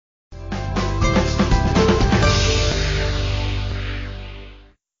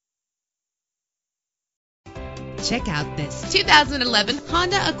Check out this 2011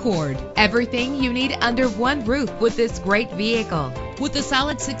 Honda Accord. Everything you need under one roof with this great vehicle. With a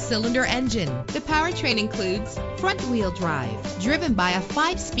solid 6-cylinder engine, the powertrain includes front-wheel drive, driven by a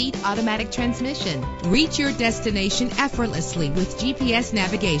 5-speed automatic transmission. Reach your destination effortlessly with GPS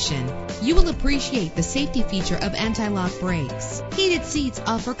navigation. You will appreciate the safety feature of anti-lock brakes. Heated seats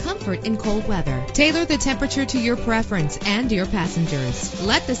offer comfort in cold weather. Tailor the temperature to your preference and your passengers.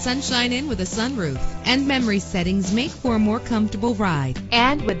 Let the sunshine in with a sunroof. And memory settings make for a more comfortable ride.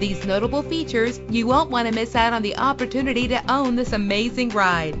 And with these notable features, you won't want to miss out on the opportunity to own this amazing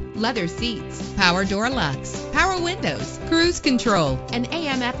ride. Leather seats, power door locks, power windows, cruise control, an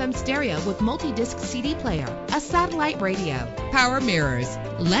AM/FM stereo with multi-disc CD player, a satellite radio, power mirrors.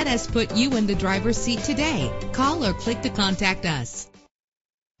 Let us put you in the driver's seat today. Call or click to contact us.